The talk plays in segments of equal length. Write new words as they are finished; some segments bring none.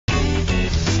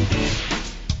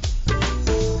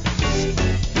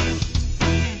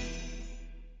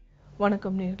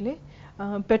வணக்கம் நேர்களே.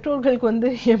 பெற்றோர்களுக்கு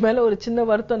என் மேல ஒரு சின்ன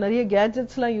வருத்தம், நிறைய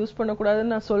கேஜெட்ஸ்லாம் யூஸ்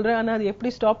பண்ணக்கூடாதுன்னு நான் சொல்றேன். ஆனால் அது எப்படி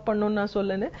ஸ்டாப் பண்ணணும்னு நான்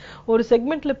சொல்லன்னு ஒரு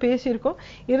செக்மெண்ட்ல பேசியிருக்கோம்.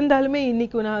 இருந்தாலுமே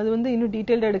இன்னைக்கு நான் அது இன்னும்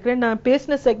டீட்டெயில்டாக எடுக்கிறேன். நான்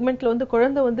பேசின செக்மெண்ட்ல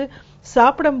குழந்தை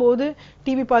சாப்பிடும்போது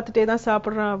டிவி பார்த்துட்டே தான்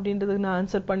சாப்பிட்றான் அப்படின்றதுக்கு நான்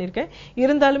ஆன்சர் பண்ணியிருக்கேன்.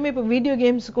 இருந்தாலுமே இப்போ வீடியோ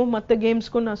கேம்ஸுக்கும் மற்ற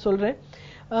கேம்ஸுக்கும் நான் சொல்றேன்.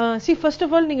 ஃபர்ஸ்ட்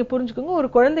ஆஃப் ஆல் நீங்க புரிஞ்சுக்கோங்க, ஒரு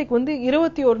குழந்தைக்கு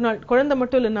 21 நாள், குழந்தை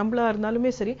மட்டும் இல்லை நம்மளா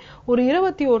இருந்தாலுமே சரி, ஒரு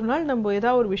 21 நாள் நம்ம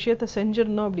ஏதாவது ஒரு விஷயத்த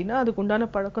செஞ்சிருந்தோம் அப்படின்னா அதுக்கு உண்டான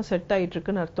பழக்கம் செட் ஆயிட்டு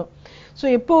இருக்குன்னு அர்த்தம். ஸோ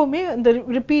எப்பவுமே அந்த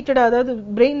ரிப்பீட்டடா, அதாவது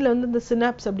பிரெயின்ல இந்த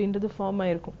சினாப்ஸ் அப்படின்றது ஃபார்ம்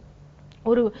ஆயிருக்கும்.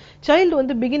 ஒரு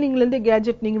சைல்டு பிகினிங்ல இருந்தே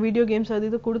கேஜெட், நீங்க வீடியோ கேம்ஸ் அது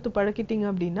இது கொடுத்து பழக்கிட்டீங்க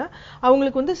அப்படின்னா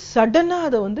அவங்களுக்கு சடனா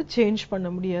அதை சேஞ்ச் பண்ண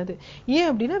முடியாது. ஏன்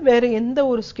அப்படின்னா வேற எந்த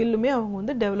ஒரு ஸ்கில்லுமே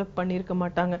அவங்க டெவலப் பண்ணியிருக்க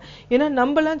மாட்டாங்க. ஏன்னா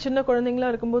நம்மலாம் சின்ன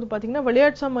குழந்தைங்களா இருக்கும்போது பாத்தீங்கன்னா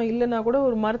விளையாட்டு சாமான் இல்லைன்னா கூட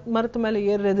ஒரு மரத்து மேல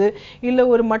ஏறுறது, இல்ல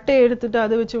ஒரு மட்டையை எடுத்துட்டு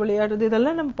அதை வச்சு விளையாடுறது,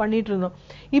 இதெல்லாம் நம்ம பண்ணிட்டு இருந்தோம்.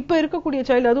 இப்ப இருக்கக்கூடிய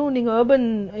சைல்டு, அதுவும் நீங்க அர்பன்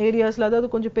ஏரியாஸ்ல,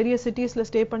 அதாவது கொஞ்சம் பெரிய சிட்டிஸ்ல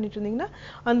ஸ்டே பண்ணிட்டு இருந்தீங்கன்னா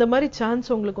அந்த மாதிரி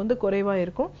சான்ஸ் உங்களுக்கு குறைவா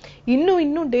இருக்கும்.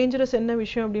 இன்னும் டேஞ்சரஸ் என்ன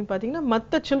விஷயம் அப்படின்னு பாத்தீங்கன்னா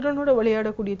மற்ற சில்ட்ரனோட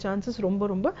விளையாடக்கூடிய சான்சஸ் ரொம்ப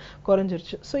ரொம்ப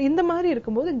குறைஞ்சிருச்சு. ஸோ இந்த மாதிரி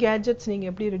இருக்கும்போது கேஜெட்ஸ் நீங்க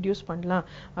எப்படி ரெடியூஸ் பண்ணலாம்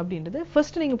அப்படின்றது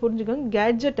ஃபர்ஸ்ட் நீங்க புரிஞ்சுக்கோங்க.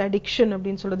 கேஜெட் அடிக்ஷன்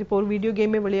அப்படின்னு சொல்றது, இப்போ ஒரு வீடியோ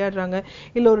கேமே விளையாடுறாங்க,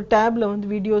 இல்ல ஒரு டேப்ல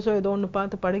வீடியோஸோ ஏதோ ஒன்று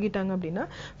பார்த்து பழகிட்டாங்க அப்படின்னா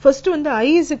ஃபர்ஸ்ட்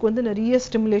ஐஸுக்கு நிறைய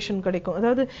ஸ்டிமுலேஷன் கிடைக்கும்.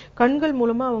 அதாவது கண்கள்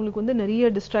மூலமா அவங்களுக்கு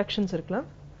நிறைய டிஸ்ட்ராக்ஷன்ஸ் இருக்கலாம்.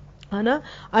 ஆனா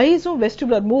ஐஸும்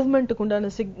வெஸ்டிபுலர் மூவ்மெண்ட்டுக்கு உண்டான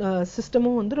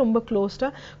சிஸ்டமும் ரொம்ப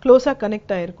க்ளோஸா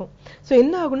கனெக்ட் ஆயிருக்கும். ஸோ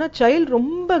என்ன ஆகும்னா சைல்டு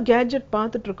ரொம்ப கேஜெட்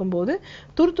பார்த்துட்டு இருக்கும்போது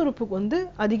துருதுருப்புக்கு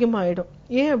அதிகமாயிடும்.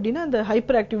 ஏன் அப்படின்னா அந்த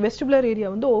hyper active vestibular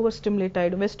area over stimulate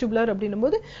ஆயிடும். வெஸ்டிபுலர் அப்படின்னும்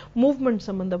போது மூவ்மெண்ட்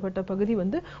சம்பந்தப்பட்ட பகுதி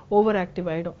ஓவர் ஆக்டிவ்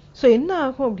ஆயிடும். ஸோ என்ன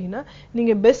ஆகும் அப்படின்னா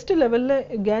நீங்க பெஸ்ட் லெவல்ல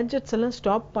கேஜெட்ஸ் எல்லாம்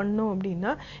ஸ்டாப் பண்ணோம்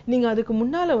அப்படின்னா நீங்க அதுக்கு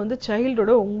முன்னால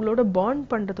சைல்டோட உங்களோட பாண்ட்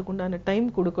பண்றதுக்கு உண்டான டைம்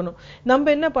கொடுக்கணும்.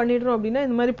 நம்ம என்ன பண்ணிடுறோம் அப்படின்னா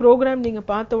இந்த மாதிரி ப்ரோக்ராம் நீங்க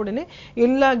பார்த்த உடனே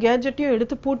எல்லா கேஜெட்டையும்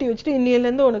எடுத்து பூட்டி வச்சுட்டு இன்னையில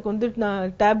இருந்து உனக்கு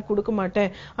நான் டேப் கொடுக்க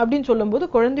மாட்டேன் அப்படின்னு சொல்லும் போது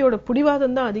குழந்தையோட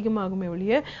பிடிவாதம் தான் அதிகமாகுமே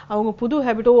ஒழிய அவங்க புது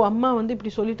ஹேபிட்டோ அம்மா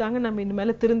இப்படி சொல்லிட்டாங்க நம்ம இந்த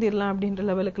மேல திருந்திடலாம் அப்படின்ற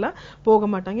லெவலுக்குலாம் போக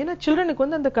மாட்டாங்க. ஏன்னா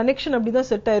சில்ட்ரனுக்கு அந்த கனெக்ஷன் அப்படிதான்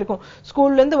செட் ஆயிருக்கும்.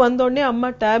 ஸ்கூல்ல இருந்து வந்த உடனே அம்மா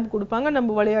டேப் கொடுப்பாங்க,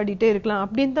 நம்ம விளையாடிட்டே இருக்கலாம்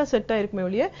அப்படின்னு தான் செட் ஆயிருக்குமே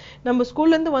ஒழிய நம்ம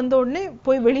ஸ்கூல்ல இருந்து வந்த உடனே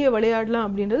போய் வெளியே விளையாடலாம்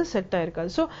அப்படின்றது செட்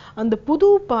ஆயிருக்காது. ஸோ அந்த புது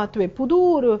பாத்வே, புது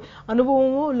ஒரு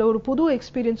அனுபவமோ இல்ல ஒரு புது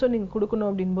எக்ஸ்பீரியன்ஸோ நீங்க கொடுக்கணும்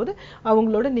அப்படின் போது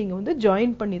அவங்களோட நீங்க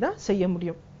ஜாயின் பண்ணி தான் செய்ய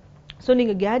முடியும். ஸோ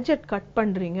நீங்க கேஜெட் கட்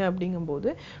பண்றீங்க அப்படிங்கும்போது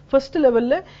ஃபர்ஸ்ட்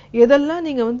லெவல்ல எதெல்லாம்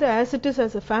நீங்க as it is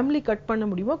as a family cut பண்ண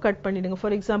முடியுமோ கட் பண்ணிடுங்க.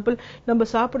 ஃபார் எக்ஸாம்பிள் நம்ம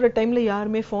சாப்பிட்ற டைம்ல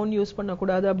யாருமே ஃபோன் யூஸ்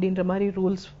பண்ணக்கூடாது அப்படின்ற மாதிரி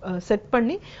ரூல்ஸ் செட்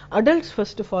பண்ணி அடல்ட்ஸ்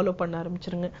ஃபர்ஸ்ட் ஃபாலோ பண்ண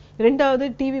ஆரம்பிச்சிருங்க. ரெண்டாவது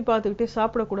டிவி பார்த்துக்கிட்டே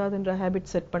சாப்பிடக்கூடாதுன்ற ஹேபிட்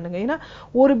செட் பண்ணுங்க. ஏன்னா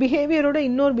ஒரு பிஹேவியரோட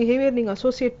இன்னொரு பிஹேவியர் நீங்க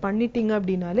அசோசியேட் பண்ணிட்டீங்க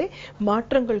அப்படின்னாலே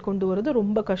மாற்றங்கள் கொண்டு வரது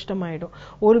ரொம்ப கஷ்டமாயிடும்.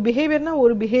 ஒரு பிஹேவியர்னா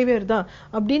ஒரு பிஹேவியர் தான்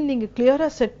அப்படின்னு நீங்க கிளியரா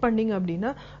செட் பண்ணீங்க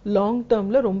அப்படின்னா லாங்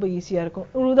டேர்ம்ல ரொம்ப ஈஸி இருக்கும்.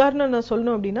 ஒரு உதாரணம் நான்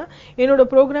சொல்லணும் அப்படின்னா என்னோட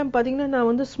ப்ரோக்ராம் பாத்தீங்கன்னா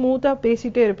நான் ஸ்மூத்தா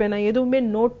பேசிட்டே இருப்பேன். நான் எதுவுமே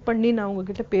நோட் பண்ணி நான்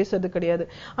உங்ககிட்ட பேசுறது கிடையாது.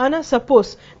 ஆனா சப்போஸ்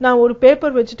நான் ஒரு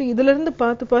பேப்பர் வச்சுட்டு இதுல இருந்து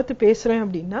பார்த்து பேசுறேன்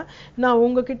அப்படின்னா நான்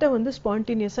உங்ககிட்ட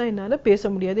ஸ்பான்டேனியஸா என்னால பேச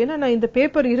முடியாது. ஏன்னா நான் இந்த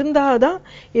பேப்பர் இருந்தாதான்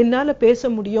என்னால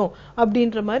பேச முடியும்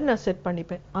அப்படின்ற மாதிரி நான் செட்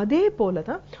பண்ணிப்பேன். அதே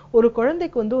போலதான் ஒரு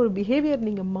குழந்தைக்கு ஒரு பிஹேவியர்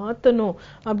நீங்க மாத்தணும்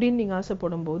அப்படின்னு நீங்க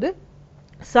ஆசைப்படும் போது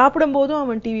சாப்பிடும் போதும்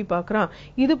அவன் டிவி பார்க்கறான்,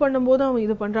 இது பண்ணும் போதும் அவன்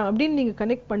இது பண்றான் அப்படின்னு நீங்க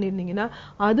கனெக்ட் பண்ணிருந்தீங்கன்னா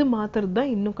அது மாத்துறது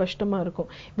தான் இன்னும் கஷ்டமா இருக்கும்.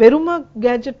 வெறுமா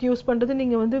கேஜெட் யூஸ் பண்றது,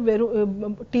 நீங்க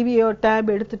வெறும் டிவியோ டேப்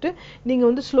எடுத்துட்டு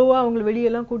நீங்க ஸ்லோவா அவங்க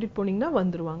வெளியெல்லாம் கூட்டிட்டு போனீங்கன்னா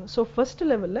வந்துருவாங்க. ஸோ ஃபர்ஸ்ட்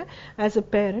லெவல்ல ஆஸ் அ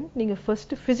பேரண்ட் நீங்க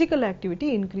ஃபர்ஸ்ட் பிசிக்கல் ஆக்டிவிட்டி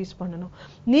இன்க்ரீஸ் பண்ணணும்.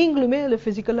 நீங்களுமே அதுல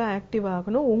பிசிக்கலா ஆக்டிவ்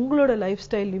ஆகணும். உங்களோட லைஃப்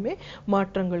ஸ்டைல்லையுமே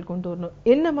மாற்றங்கள் கொண்டு வரணும்.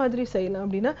 என்ன மாதிரி செய்யலாம்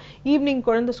அப்படின்னா ஈவினிங்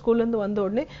குழந்தை ஸ்கூல்ல இருந்து வந்த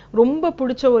உடனே ரொம்ப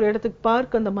பிடிச்ச ஒரு இடத்துக்கு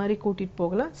பார்க் அந்த மாதிரி கூட்டிட்டு போகலாம்.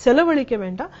 செலவழிக்க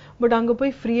வேண்டாம், பட் அங்க போய்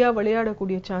ஃப்ரீயா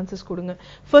விளையாடக்கூடிய சான்சஸ் கொடுங்க.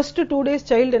 ஃபர்ஸ்ட் 2 days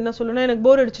சைல்டு என்ன சொல்லணும், எனக்கு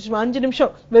போர் அடிச்சிச்சு 5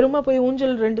 நிமிஷம் வெறுமா போய்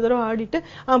ஊஞ்சல் 2 தடவை ஆடிட்டு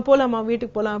போலாமா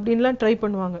வீட்டுக்கு போலாம் அப்படின்லாம் ட்ரை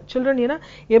பண்ணுவாங்க சில்ட்ரன். ஏன்னா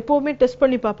எப்பவுமே டெஸ்ட்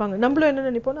பண்ணி பார்ப்பாங்க. நம்மளும் என்ன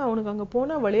நினைப்போம்னா அவனுக்கு அங்க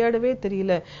போனா விளையாடவே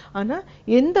தெரியல. ஆனா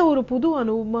எந்த ஒரு புது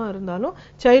அனுபவமா இருந்தாலும்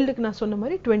சைல்டுக்கு நான் சொன்ன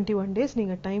மாதிரி 21 days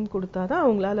நீங்க டைம் கொடுத்தாதான்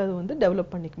அவங்களால அது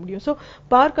டெவலப் பண்ணிக்க முடியும். ஸோ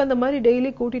பார்க் அந்த மாதிரி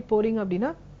டெய்லி கூட்டிட்டு போறீங்க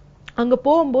அப்படின்னா அங்க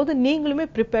போகும்போது நீங்களுமே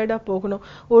ப்ரிப்பேர்டா போகணும்.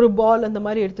 ஒரு பால் அந்த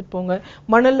மாதிரி எடுத்துட்டு போங்க,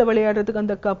 மணல்ல விளையாடுறதுக்கு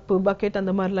அந்த கப்பு பக்கெட்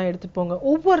அந்த மாதிரிலாம் எடுத்துட்டு போங்க.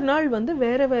 ஒவ்வொரு நாள்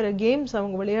வேற வேற கேம்ஸ்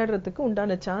அவங்க விளையாடுறதுக்கு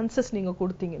உண்டான சான்சஸ் நீங்க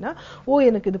கொடுத்தீங்கன்னா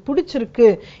எனக்கு இது பிடிச்சிருக்கு,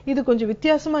 இது கொஞ்சம்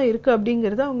வித்தியாசமா இருக்கு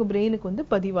அப்படிங்கறது அவங்க பிரெயினுக்கு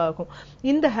பதிவாகும்.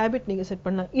 இந்த ஹேபிட் நீங்க செட்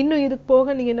பண்ணலாம். இன்னும் இதுக்கு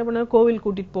போக நீங்க என்ன பண்ணலாம், கோவில்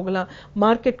கூட்டிட்டு போகலாம்,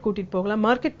 மார்க்கெட் கூட்டிட்டு போகலாம்.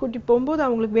 மார்க்கெட் கூட்டிட்டு போகும்போது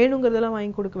அவங்களுக்கு வேணுங்கிறதெல்லாம்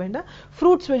வாங்கி கொடுக்க வேண்டாம்.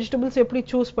 ஃப்ரூட்ஸ் வெஜிடபிள்ஸ் எப்படி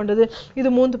சூஸ் பண்றது,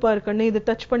 இது மூந்து பார்க்கணும், இது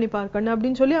டச் பண்ணி பார்க்கணும்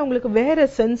அப்படின்னு சொல்லி அவங்களுக்கு அவங்களுக்கு வேற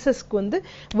சென்சஸ்க்கு வந்து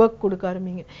ஒர்க் கொடுக்க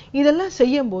ஆரம்பிங்க. இதெல்லாம்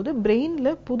செய்யும் போது பிரெயின்ல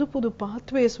புது புது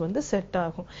பாத்வேஸ் வந்து செட்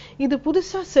ஆகும். இது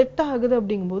புதுசா செட் ஆகுது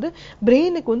அப்படிங்கும்போது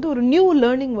பிரெயினுக்கு வந்து ஒரு நியூ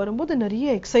லேர்னிங் வரும்போது நிறைய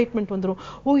எக்ஸைட்மெண்ட் வந்துடும்.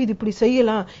 ஓ இது இப்படி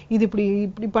செய்யலாம், இது இப்படி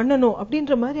இப்படி பண்ணணும்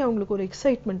அப்படின்ற மாதிரி அவங்களுக்கு ஒரு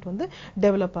எக்ஸைட்மெண்ட் வந்து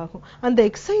டெவலப் ஆகும். அந்த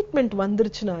எக்ஸைட்மெண்ட்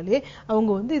வந்துருச்சுனாலே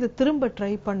அவங்க வந்து இதை திரும்ப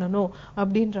ட்ரை பண்ணணும்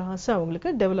அப்படின்ற ஆசை அவங்களுக்கு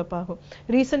டெவலப் ஆகும்.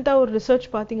 ரீசெண்டா ஒரு ரிசர்ச்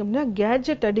பாத்தீங்க அப்படின்னா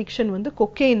கேட்ஜெட் அடிக்ஷன் வந்து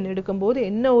கொக்கைன் எடுக்கும்போது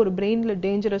என்ன ஒரு பிரெயின்ல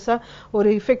டேஞ்சரஸா ஒரு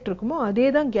எஃபெக்ட் இருக்குமோ அதே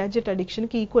தான் கேட்ஜெட்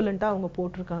அடிக்ஷனுக்கு ஈக்குவலண்டா அவங்க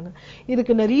போட்டிருக்காங்க.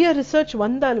 இதுக்கு நிறைய ரிசர்ச்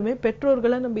வந்தாலுமே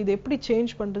பெற்றோர்களை நம்ம இதை எப்படி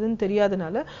சேஞ்ச் பண்றதுன்னு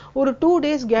தெரியாதனால ஒரு 2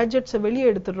 days கேட்ஜெட்ஸை வெளியே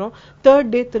எடுத்துடுறோம், 3rd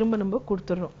day திரும்ப நம்ம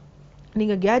கொடுத்துடுறோம்.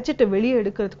 நீங்க கேட்ஜெட்டை வெளியே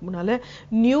எடுக்கிறதுக்கு முன்னால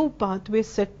நியூ பாத்வே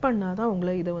செட் பண்ணாதான்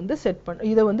உங்களை இதை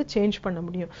வந்து சேஞ்ச் பண்ண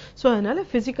முடியும். ஸோ அதனால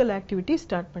பிசிக்கல் ஆக்டிவிட்டி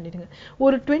ஸ்டார்ட் பண்ணிடுங்க.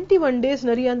 ஒரு 21 days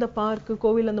நிறைய அந்த பார்க்கு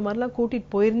கோவில் அந்த மாதிரிலாம் கூட்டிட்டு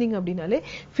போயிருந்தீங்க அப்படின்னாலே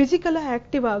பிசிக்கலா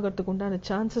ஆக்டிவ் ஆகிறதுக்கு உண்டான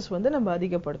சான்சஸ் வந்து நம்ம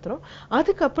அதிகப்படுத்துறோம்.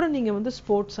 அதுக்கப்புறம் நீங்க வந்து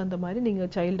ஸ்போர்ட்ஸ் அந்த மாதிரி நீங்க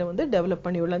சைல்டை வந்து டெவலப்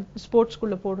பண்ணி விடலாம்.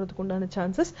 ஸ்போர்ட்ஸ்குள்ள போடுறதுக்கு உண்டான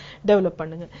சான்சஸ் டெவலப்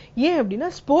பண்ணுங்க. ஏன்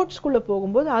அப்படின்னா ஸ்போர்ட்ஸ்குள்ள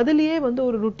போகும்போது அதுலயே வந்து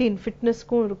ஒரு ருட்டீன்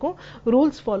ஃபிட்னஸ்க்கும் இருக்கும்,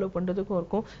 ரூல்ஸ் ஃபாலோ பண்றதுக்கும்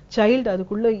இருக்கும். சைல்டு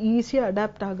அதுக்குள்ள ஈஸியா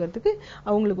அடாப்ட் ஆகிறதுக்கு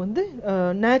அவங்களுக்கு வந்து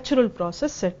நேச்சுரல்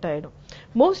ப்ராசஸ் செட் ஆயிடும்.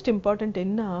 மோஸ்ட் இம்பார்ட்டன்ட்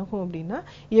என்ன ஆகும் அப்படின்னா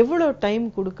எவ்வளவு டைம்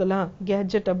கொடுக்கலாம்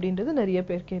கேட்ஜெட் அப்படின்றது நிறைய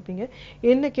பேர் கேட்பீங்க.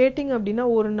 என்ன கேட்டீங்க அப்படின்னா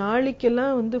ஒரு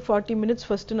நாளைக்கெல்லாம் வந்து 40 minutes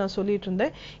ஃபர்ஸ்ட் நான் சொல்லிட்டு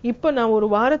இருந்தேன். இப்போ நான் ஒரு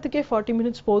வாரத்துக்கே 40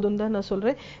 minutes போதும் தான் நான்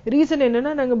சொல்றேன். ரீசன்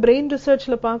என்னன்னா நாங்க பிரெயின்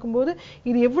ரிசர்ச்ல பார்க்கும்போது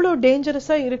இது எவ்வளவு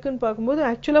டேஞ்சரஸா இருக்குன்னு பார்க்கும்போது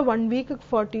ஆக்சுவலா 1 week-க்கு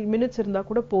 40 minutes இருந்தா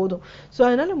கூட போதும். ஸோ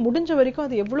அதனால முடிஞ்ச வரைக்கும்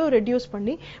அது எவ்வளவு ரெடியூஸ்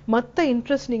பண்ணி மற்ற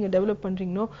இன்ட்ரெஸ்ட் நீங்க டெவலப்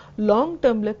பண்றீங்களோ லாங்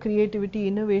டேர்ம்ல கிரியேட்டிவிட்டி,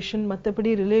 இன்னோவேஷன்,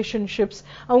 மற்றபடி ரிலேஷன்ஷிப்ஸ்,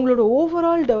 அவங்களோட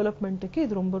ஓவரால் டெவலப்மெண்ட்டுக்கு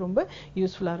இது ரொம்ப ரொம்ப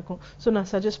யூஸ்ஃபுல்லா இருக்கும். ஸோ நான்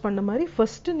சஜஸ்ட் பண்ண மாதிரி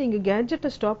ஃபர்ஸ்ட் நீங்க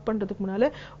கேட்ஜெட்டை ஸ்டாப் பண்றதுக்கு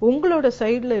முன்னால உங்களோட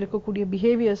சைட்ல இருக்கக்கூடிய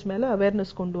பிஹேவியர்ஸ் மேல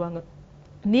அவேர்னஸ் கொண்டு வாங்க.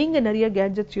 நீங்க நிறைய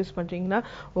கேட்ஜெட்ஸ் யூஸ் பண்றீங்கன்னா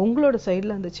உங்களோட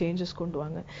சைடுல அந்த சேஞ்சஸ் கொண்டு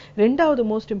வாங்க. ரெண்டாவது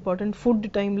மோஸ்ட் இம்பார்ட்டன்ட் ஃபுட்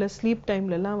டைம்ல, ஸ்லீப்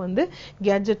டைம்ல எல்லாம் வந்து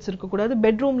கேட்ஜெட்ஸ் இருக்கக்கூடாது.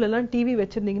 பெட்ரூம்ல எல்லாம் டிவி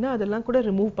வச்சிருந்தீங்கன்னா அதெல்லாம் கூட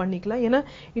ரிமூவ் பண்ணிக்கலாம். ஏன்னா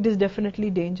இட் இஸ் டெஃபினெட்லி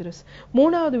டேஞ்சரஸ்.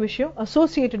 மூணாவது விஷயம்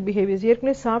அசோசியேட்டட் பிஹேவியர்ஸ்.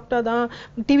 ஏற்கனவே சாப்பிட்டாதான்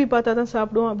டிவி பார்த்தாதான்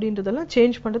சாப்பிடுவோம் அப்படின்றதெல்லாம்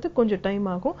சேஞ்ச் பண்றதுக்கு கொஞ்சம் டைம்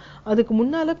ஆகும். அதுக்கு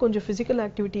முன்னால கொஞ்சம் பிசிக்கல்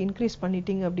ஆக்டிவிட்டி இன்க்ரீஸ்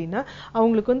பண்ணிட்டீங்க அப்படின்னா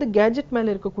அவங்களுக்கு வந்து கேட்ஜெட் மேல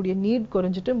இருக்கக்கூடிய நீட்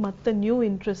குறைஞ்சிட்டு மற்ற நியூ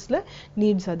இன்ட்ரெஸ்ட்ல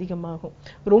நீட்ஸ் அதிகமாகும்.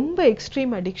 ரொம்ப எக்ஸ்ட்ரீம்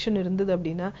அடிக்ஷன் இருந்தது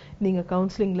அப்படின்னா நீங்க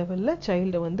கவுன்சிலிங் லெவல்ல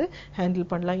சைல்டை வந்து ஹேண்டில்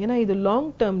பண்ணலாம். ஏன்னா இது லாங்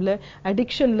டேர்ம்ல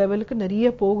அடிக்ஷன் லெவலுக்கு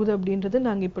நிறைய போகுது அப்படின்றது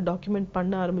நாங்க இப்ப டாக்குமெண்ட்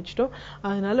பண்ண ஆரம்பிச்சிட்டோம்.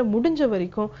 அதனால முடிஞ்ச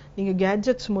வரைக்கும் நீங்க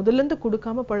கேட்ஜெட்ஸ் முதல்ல இருந்து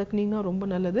கொடுக்காம பழக்கினீங்கன்னா ரொம்ப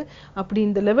நல்லது. அப்படி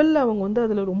இந்த லெவல்ல அவங்க வந்து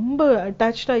அதுல ரொம்ப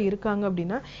அட்டாச்சா இருக்காங்க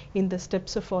அப்படின்னா இந்த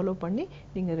ஸ்டெப்ஸை ஃபாலோ பண்ணி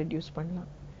நீங்க ரெடியூஸ் பண்ணலாம்.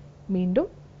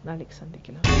 மீண்டும் நாளைக்கு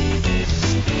சந்திக்கலாம்.